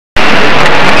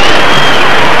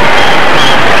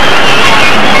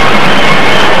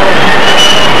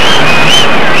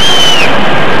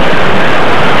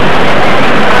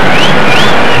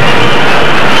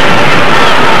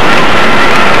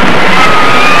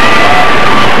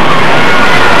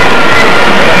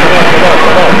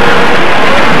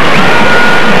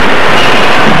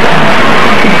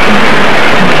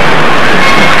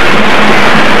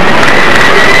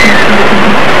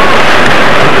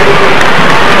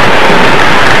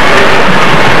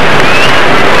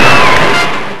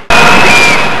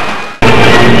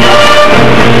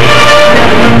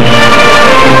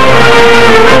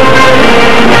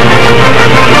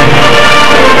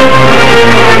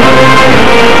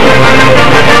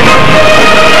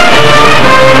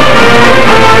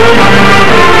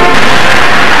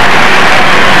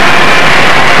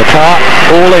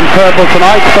all in purple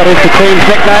tonight. That is the team's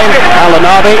nickname,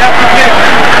 Al-Anabi.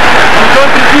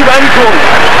 Don't receive any goal.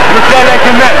 You play like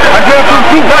a man. And you have to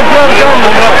see what you have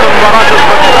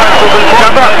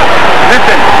done.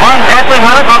 Listen, listen,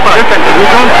 you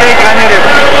don't take any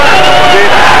risk. The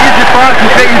easy part, you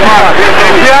take easy part.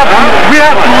 We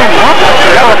have to win, huh?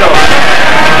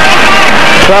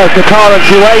 So Qatar and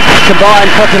Kuwait combined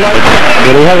population.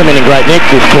 Well, he hasn't been in great nick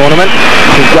this tournament.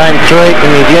 He's game 3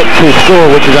 and he's yet to score,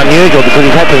 which is unusual because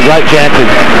he's had some great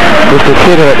chances with the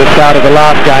sitter at the start of the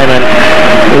last game, and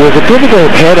it was a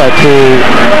difficult header to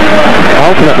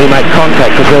ultimately make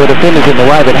contact because there were defenders in the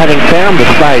way, but having found the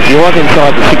space, he was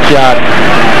inside the 6-yard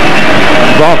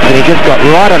box and he just got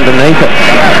right underneath it.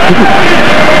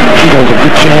 Gee, that was a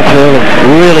good chance early,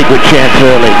 really good chance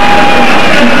early.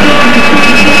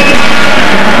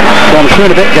 Well, 2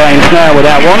 and a bit games now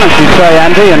without one, as you say,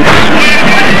 Andy, and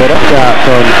better start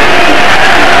from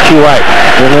Kuwait,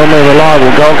 the normally reliable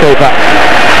goalkeeper.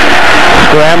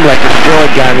 Scrambler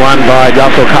destroyed game 1 by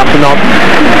Yasser Kapanov.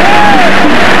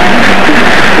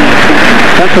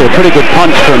 That's a pretty good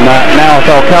punch from Nawaf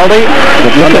Al-Khaldi,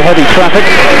 under heavy traffic.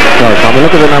 I mean,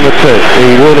 look at the number 2.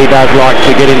 He really does like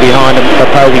to get in behind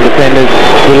opposing defenders.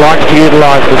 He likes to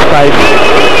utilise the space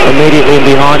immediately in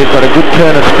behind. He's got a good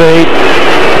turn of speed.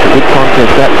 Good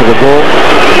contest that to the ball.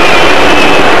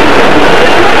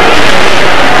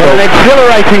 So an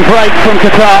exhilarating break from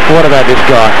Qatar. What about this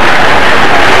guy?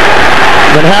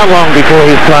 I mean, how long before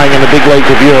he's playing in the big leagues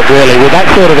of Europe, really, with that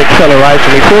sort of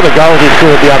acceleration? We saw the goals he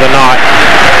scored the other night.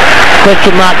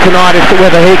 Question mark tonight as to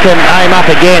whether he can aim up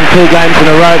again 2 games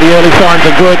in a row. The early signs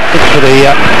are good. It's for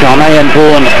the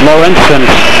Ghanaian-born Lawrence and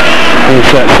his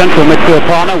central midfield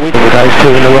partner with those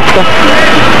 2 in the roster.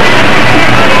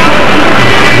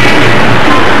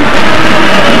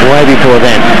 Way before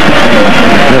then.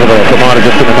 Nevertheless, it might have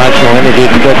just been emotional energy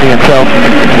expressing itself.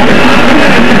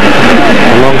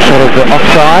 A long shot of the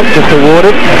offside, just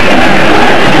awarded.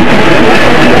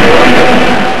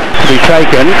 To be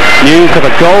taken, news of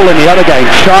a goal in the other game.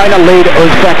 China lead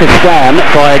Uzbekistan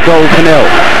by a goal to 0.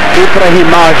 Ibrahim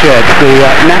Majed, the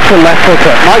natural left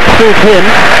footer, might suit him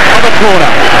on the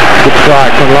corner. Good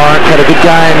strike from Lawrence, had a good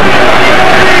game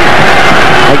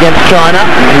against China.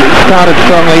 He started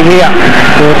strongly here,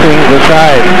 forcing the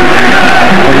save.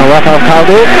 And the Nawaf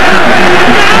Al-Khaldi.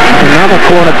 Another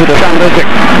corner to the Sandizik.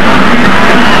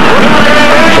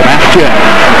 Sebastian.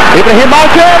 Ibrahim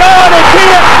Majed, oh, and it's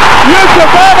here!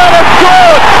 Yusuf Ahmed has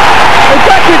scored! In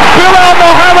fact, it's Bilal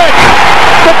Mohammed,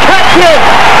 the captain,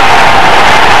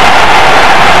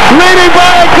 leading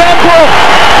by example.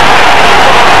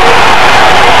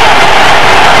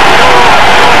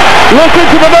 Listen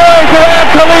to the noise around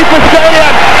Khalifa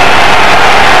Stadium.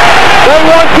 They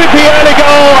wanted the early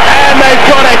goal and they've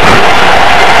got it.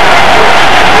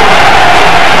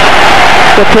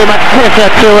 But too much pressure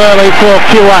too early for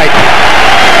Kuwait.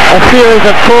 A series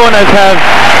of corners have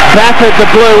battered the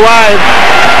blue wave.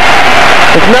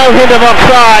 There's no hint of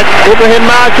offside. Ibrahim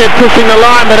Majed pushing the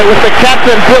line, but it was the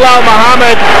captain, Bilal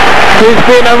Mohammed, who's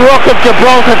been a rock of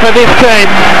Gibraltar for this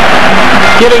team.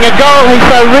 Getting a goal he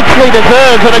so richly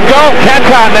deserves, and a goal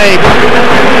Qatar needs.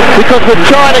 Because with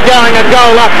China going a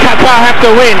goal up, Qatar have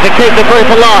to win to keep the group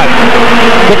alive.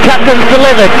 The captain's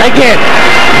delivered again.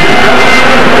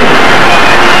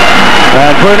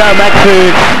 And Bruno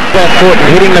Matsu, left foot,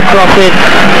 hitting the cross in.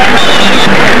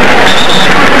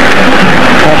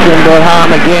 Hassan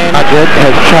Burham again. Majed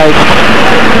has chased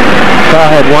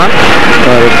Farhad once,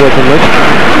 so it's working this.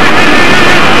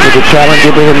 With the challenge,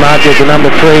 Ibrahim Majed, the number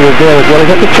 3, was there as well.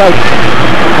 He's had to chase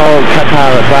hold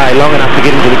Qatar at bay long enough to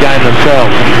get into the game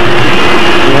themselves.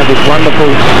 We have this wonderful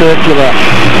circular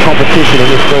competition in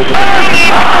this group.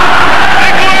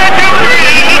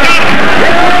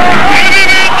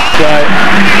 So,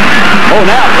 oh,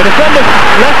 now the defender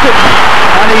left it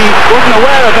and he wasn't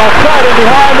aware of offside in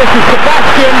behind. This is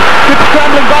Sebastian, good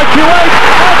scrambling by Kuwait,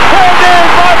 and turned in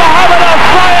by Mohammed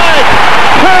Al-Fayed.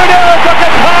 2-0 for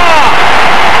Qatar.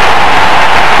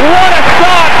 What a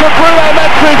start for Bruno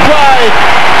Matsu's side.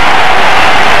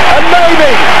 And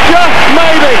maybe, just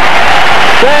maybe,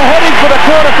 they're heading for the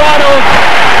quarterfinals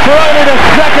for only the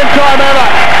 2nd time ever.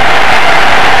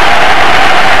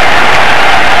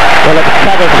 Well, it's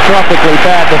catastrophically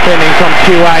bad defending from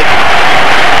Kuwait,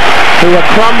 who are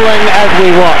crumbling as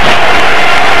we watch.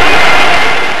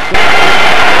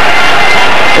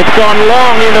 It's gone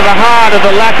long into the heart of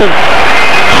the lack of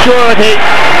surety,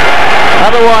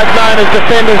 otherwise known as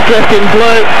defenders dressed in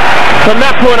blue. From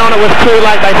that point on, it was too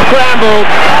late. They scrambled,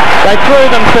 they threw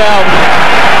themselves,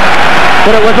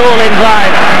 but it was all in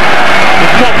vain.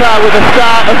 Qatar with a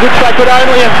start of which they could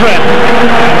only have dreamt.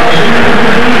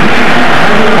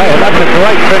 Hey, that's a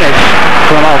great finish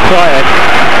from Al-Sayed.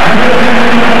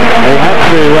 He had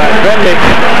to bend it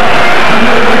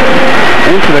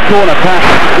into the corner pass,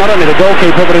 not only the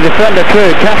goalkeeper but a defender too.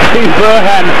 Kasim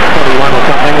Burhan. 21 or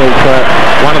something was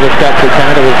one of the stats that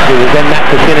Canada was in that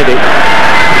vicinity.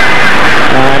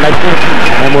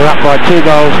 And we're up by 2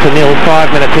 goals to 0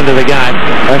 5 minutes into the game.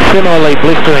 A similarly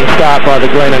blistering start by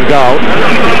the green and gold,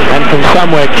 and from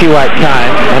somewhere Kuwait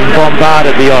came and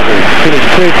bombarded the Aussies. Finished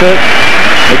 2-2.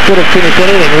 It could have finished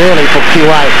anything really for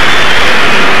Kuwait.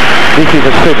 This is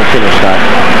a super finish though.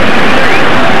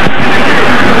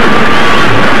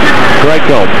 Great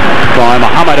goal by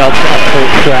Mohammed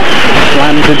Al-Sayed.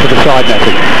 Slams into the side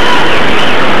netting.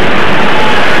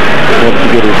 Wants to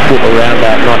get his foot around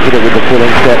that, not hit it with the full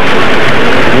instep.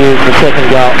 Use the second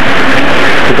goal.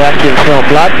 Sebastian smelled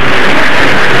blood.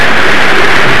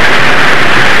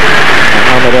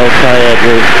 Mohammed Al-Sayed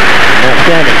with an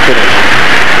outstanding finish.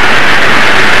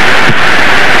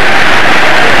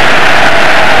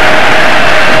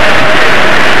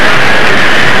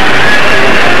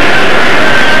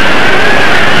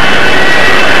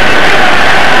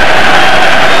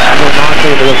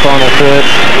 Into the final third.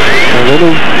 A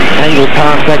little angle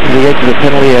pass back to the edge of the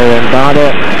penalty area, and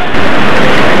Barder.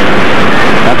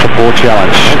 That's a poor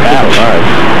challenge.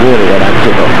 Really, that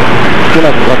untickle. Still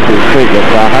hasn't got to his feet yet,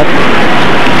 Farhad.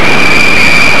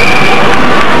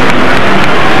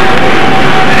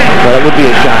 But it would be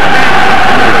a shame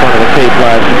if one of the key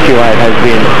players from Kuwait has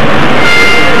been.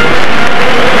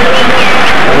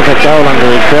 With a goal under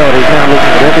his belt, he's now looking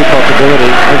at every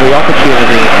possibility, every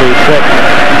opportunity to set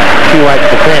Kuwait's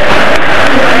defence.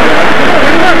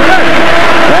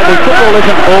 Bradley, football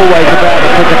isn't always about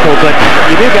the physical, but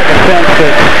you do get the sense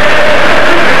that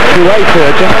Kuwait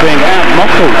are just being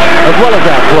out-muscled as well as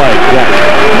outplayed. Yeah.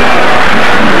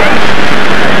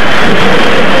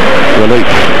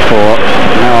 Release for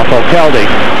Nawaf Al-Khaldi.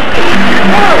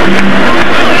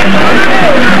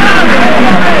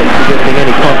 Suggesting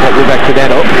any contact with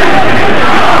accidental.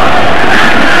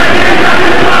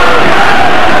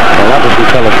 Well, that doesn't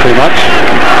tell us too much.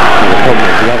 The problem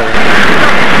is the other.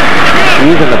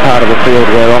 Using the part of the field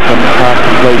where often pass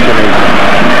completion is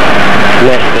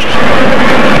less than.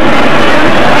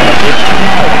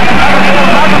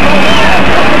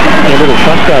 A little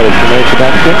frustrated for me,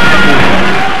 Sebastian.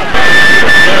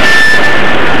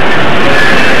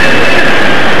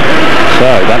 So,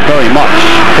 that very much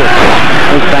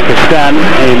puts Pakistan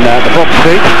in the box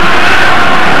seat.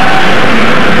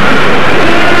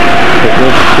 It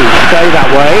was to stay that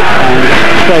way and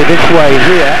stay this way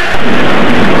here.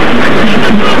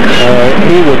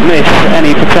 He would miss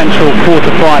any potential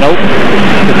quarter-final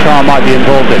Qatar might be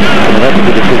involved in. So that's a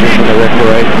good decision from the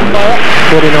referee.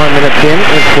 49 minutes in,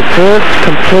 it's the first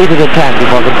completed attack, if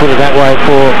I can put it that way,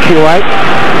 for Kuwait.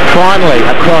 Finally,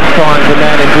 a cross finds the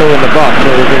man in blue in the box.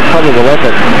 It was improbable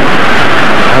effort.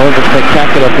 However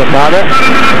spectacular for Barder.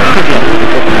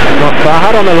 Not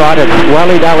Farhad on the right, it's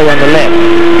Walid Ali on the left.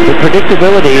 The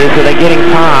predictability is that they're getting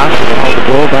past the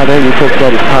ball. Barder, you talked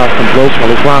about his pass completion.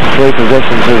 Well, his last 3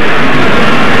 possessions have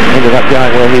ended up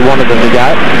going where he wanted them to go.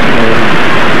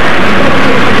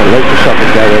 At least the shot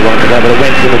would go where he wanted to go, but it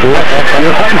went to the door.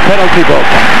 Your own penalty box.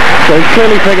 So he's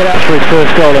clearly figured out for his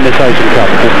first goal in this Asian Cup.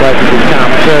 This place has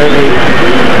become certainly,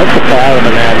 that's the power of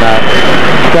the man though.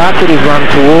 Starts with his run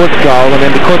towards goal, and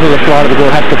then because of the flight of the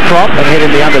ball has to prop and head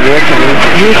in the other direction.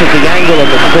 He uses the angle and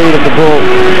the speed of the ball,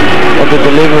 of the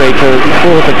delivery, to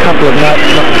cause a couple of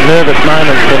nervous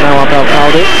moments for Nawaf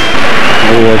Al-Khaldi.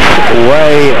 He was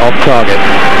way off target.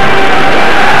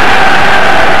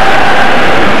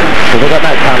 So they've got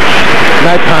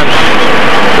no punch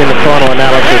in the final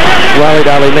analysis. Walid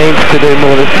Ali needs to do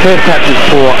more. The first touch is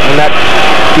poor, and that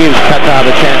gives Qatar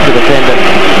the chance to defend it.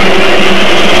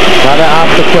 Brother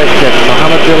asked the question.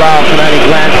 Mohammed Bilal can only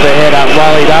glance the head up.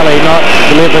 Walid Ali not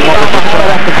delivering what was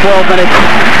required after 12 minutes.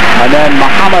 And then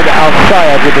Mohammed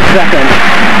Al-Sayed with the second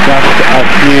just a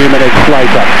few minutes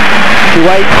later.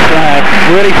 Kuwait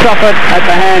really suffered at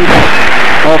the hands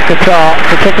of Qatar,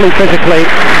 particularly physically.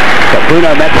 But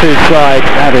Bruno Metsu's side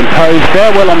have imposed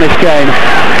their will on this game,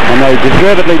 and they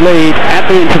deservedly lead at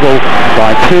the interval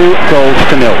by 2 goals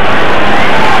to 0.